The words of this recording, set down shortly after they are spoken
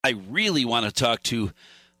I really want to talk to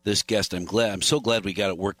this guest. I'm so glad we got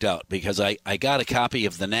it worked out, because I got a copy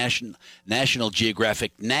of the National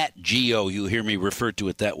Geographic Nat Geo. You hear me refer to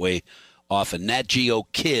it that way often. Nat Geo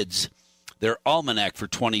Kids, their almanac for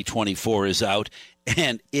 2024 is out,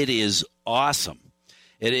 and it is awesome.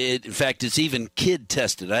 In fact, it's even kid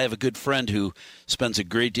tested. I have a good friend who spends a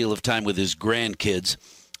great deal of time with his grandkids,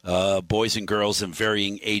 boys and girls in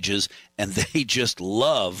varying ages, and they just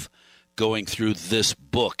love going through this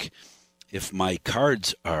book. If my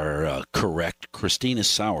cards are correct, Christina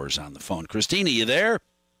Sauer's on the phone. Christina, you there?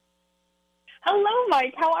 Hello,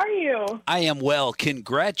 Mike. How are you? I am well.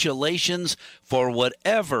 Congratulations for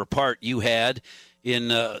whatever part you had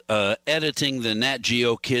in editing the Nat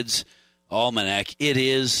Geo Kids Almanac. It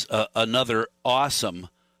is another awesome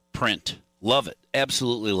print. Love it.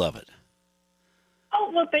 Absolutely love it.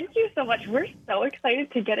 Oh, well, thank you so much. We're so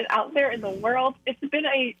excited to get it out there in the world. It's been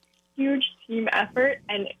a huge team effort,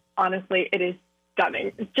 and honestly, it is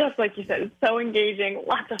stunning. Just like you said, it's so engaging,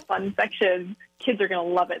 lots of fun sections. Kids are going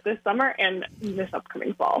to love it this summer and this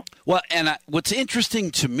upcoming fall. Well, and what's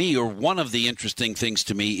interesting to me, or one of the interesting things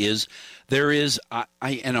to me, is there is,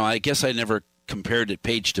 I guess I never compared it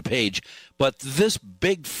page to page, but this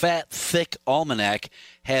big, fat, thick almanac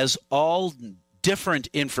has all different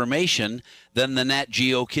information than the Nat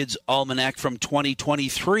Geo Kids Almanac from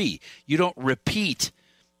 2023. You don't repeat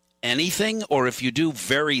anything, or if you do,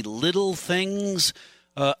 very little things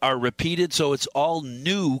are repeated, so it's all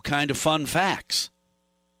new kind of fun facts.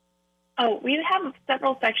 Oh, we have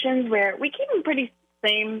several sections where we keep them pretty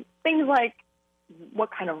same. Things like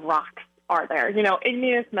what kind of rocks are there? You know,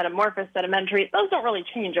 igneous, metamorphous, sedimentary, those don't really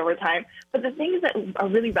change over time. But the things that are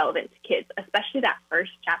really relevant to kids, especially that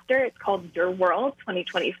first chapter, it's called Your World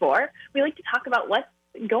 2024. We like to talk about what's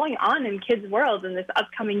going on in kids' worlds in this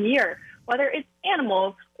upcoming year, whether it's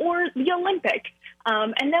animals or the Olympics.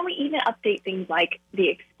 And then we even update things like the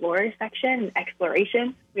Explorer section and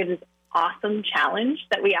exploration. We have this awesome challenge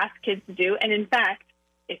that we ask kids to do. And in fact,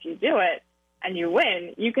 if you do it and you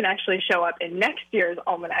win, you can actually show up in next year's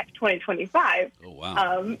Almanac 2025. Oh,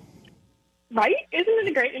 wow. Right? Isn't it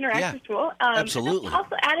a great interactive tool? Absolutely. And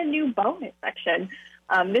also add a new bonus section.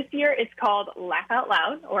 This year it's called Laugh Out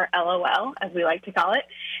Loud, or LOL, as we like to call it.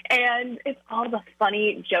 And it's all the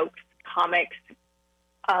funny jokes, comics,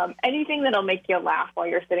 anything that'll make you laugh while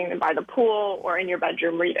you're sitting by the pool or in your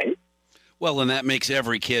bedroom reading. Well, and that makes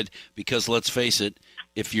every kid, because let's face it,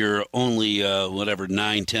 if you're only,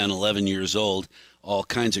 9, 10, 11 years old, all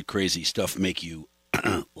kinds of crazy stuff make you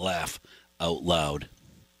laugh out loud.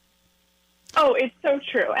 Oh, it's so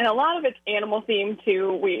true. And a lot of it's animal themed,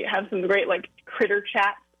 too. We have some great, critter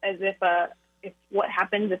chats, as if what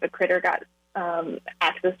happens if a critter got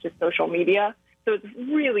access to social media. So it's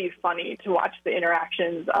really funny to watch the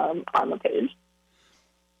interactions on the page.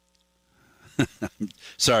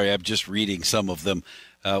 Sorry, I'm just reading some of them.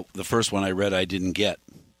 The first one I read I didn't get.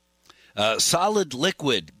 Solid,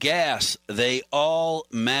 liquid, gas, they all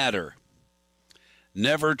matter.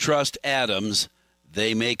 Never trust atoms.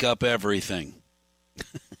 They make up everything.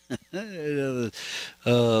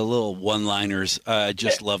 Little one-liners. I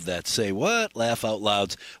just love that. Say what? Laugh out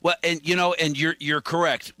louds. Well, and you're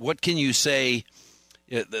correct. What can you say?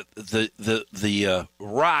 The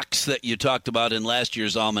rocks that you talked about in last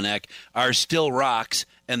year's almanac are still rocks,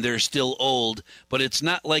 and they're still old. But it's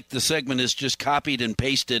not like the segment is just copied and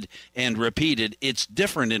pasted and repeated. It's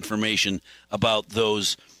different information about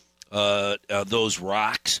those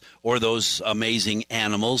rocks or those amazing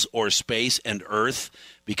animals or space and Earth,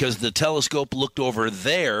 because the telescope looked over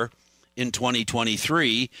there in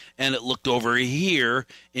 2023 and it looked over here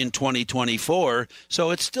in 2024.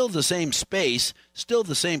 So it's still the same space, still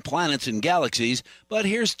the same planets and galaxies, but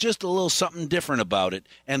here's just a little something different about it.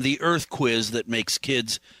 And the Earth quiz that makes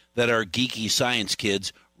kids that are geeky science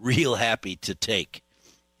kids real happy to take.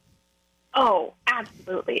 Oh,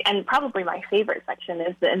 absolutely. And probably my favorite section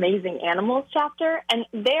is the Amazing Animals chapter. And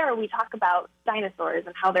there we talk about dinosaurs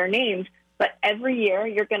and how they're named. But every year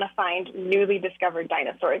you're going to find newly discovered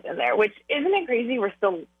dinosaurs in there, which isn't it crazy? We're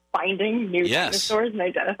still finding new dinosaurs and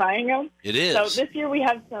identifying them. It is. So this year we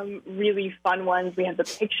have some really fun ones. We have the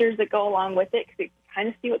pictures that go along with it because you can kind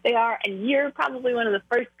of see what they are. And you're probably one of the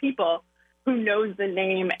first people who knows the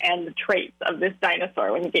name and the traits of this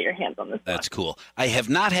dinosaur when you get your hands on this book. That's cool. I have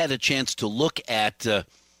not had a chance to look at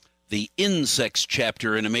the insects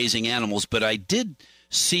chapter in Amazing Animals, but I did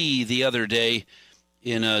see the other day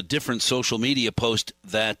in a different social media post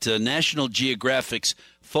that National Geographic's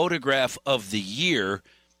photograph of the year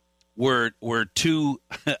were two,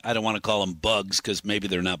 I don't want to call them bugs because maybe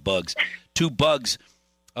they're not bugs, two bugs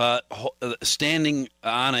standing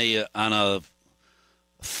on a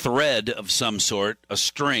thread of some sort, a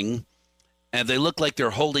string, and they look like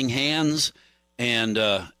they're holding hands and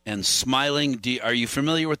smiling. Are you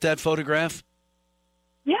familiar with that photograph?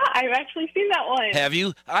 Yeah, I've actually seen that one. Have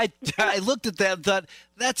you? I looked at that and thought,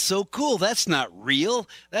 that's so cool. That's not real.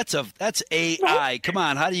 That's AI. Come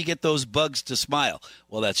on, how do you get those bugs to smile?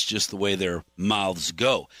 Well, that's just the way their mouths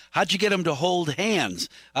go. How'd you get them to hold hands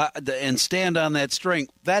and stand on that string?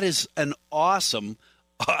 That is an awesome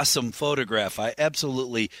photograph. I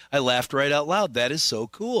laughed right out loud. That is so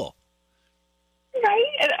cool. Right?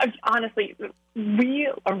 And honestly, we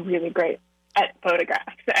are really great at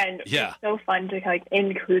photographs, and it's so fun to like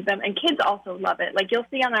include them, and kids also love it. Like you'll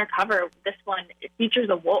see on our cover, this one, it features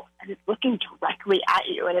a wolf and it's looking directly at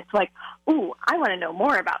you, and it's like, ooh, I want to know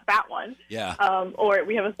more about that one. Yeah. Or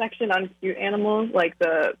we have a section on cute animals like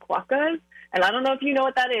the quokkas, and I don't know if you know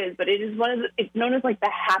what that is, but it is it's known as like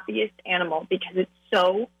the happiest animal because it's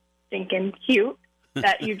so stinking cute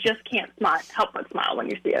that you just can't help but smile when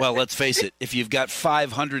you see it. Well, let's face it. If you've got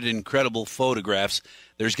 500 incredible photographs,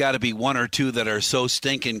 there's got to be one or two that are so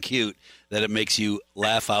stinking cute that it makes you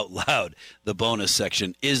laugh out loud. The bonus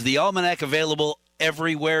section. Is the Almanac available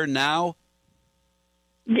everywhere now?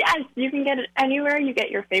 Yes, you can get it anywhere you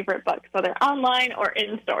get your favorite books, whether online or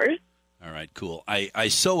in stores. All right, cool. I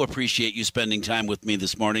so appreciate you spending time with me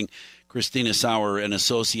this morning. Christina Sauer, an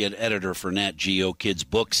associate editor for Nat Geo Kids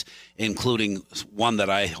Books, including one that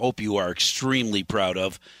I hope you are extremely proud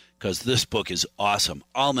of because this book is awesome.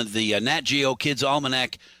 The Nat Geo Kids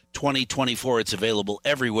Almanac 2024. It's available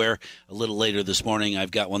everywhere. A little later this morning,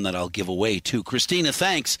 I've got one that I'll give away, too. Christina,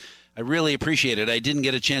 thanks. I really appreciate it. I didn't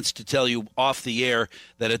get a chance to tell you off the air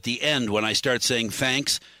that at the end, when I start saying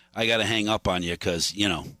thanks, I got to hang up on you because,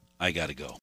 I got to go.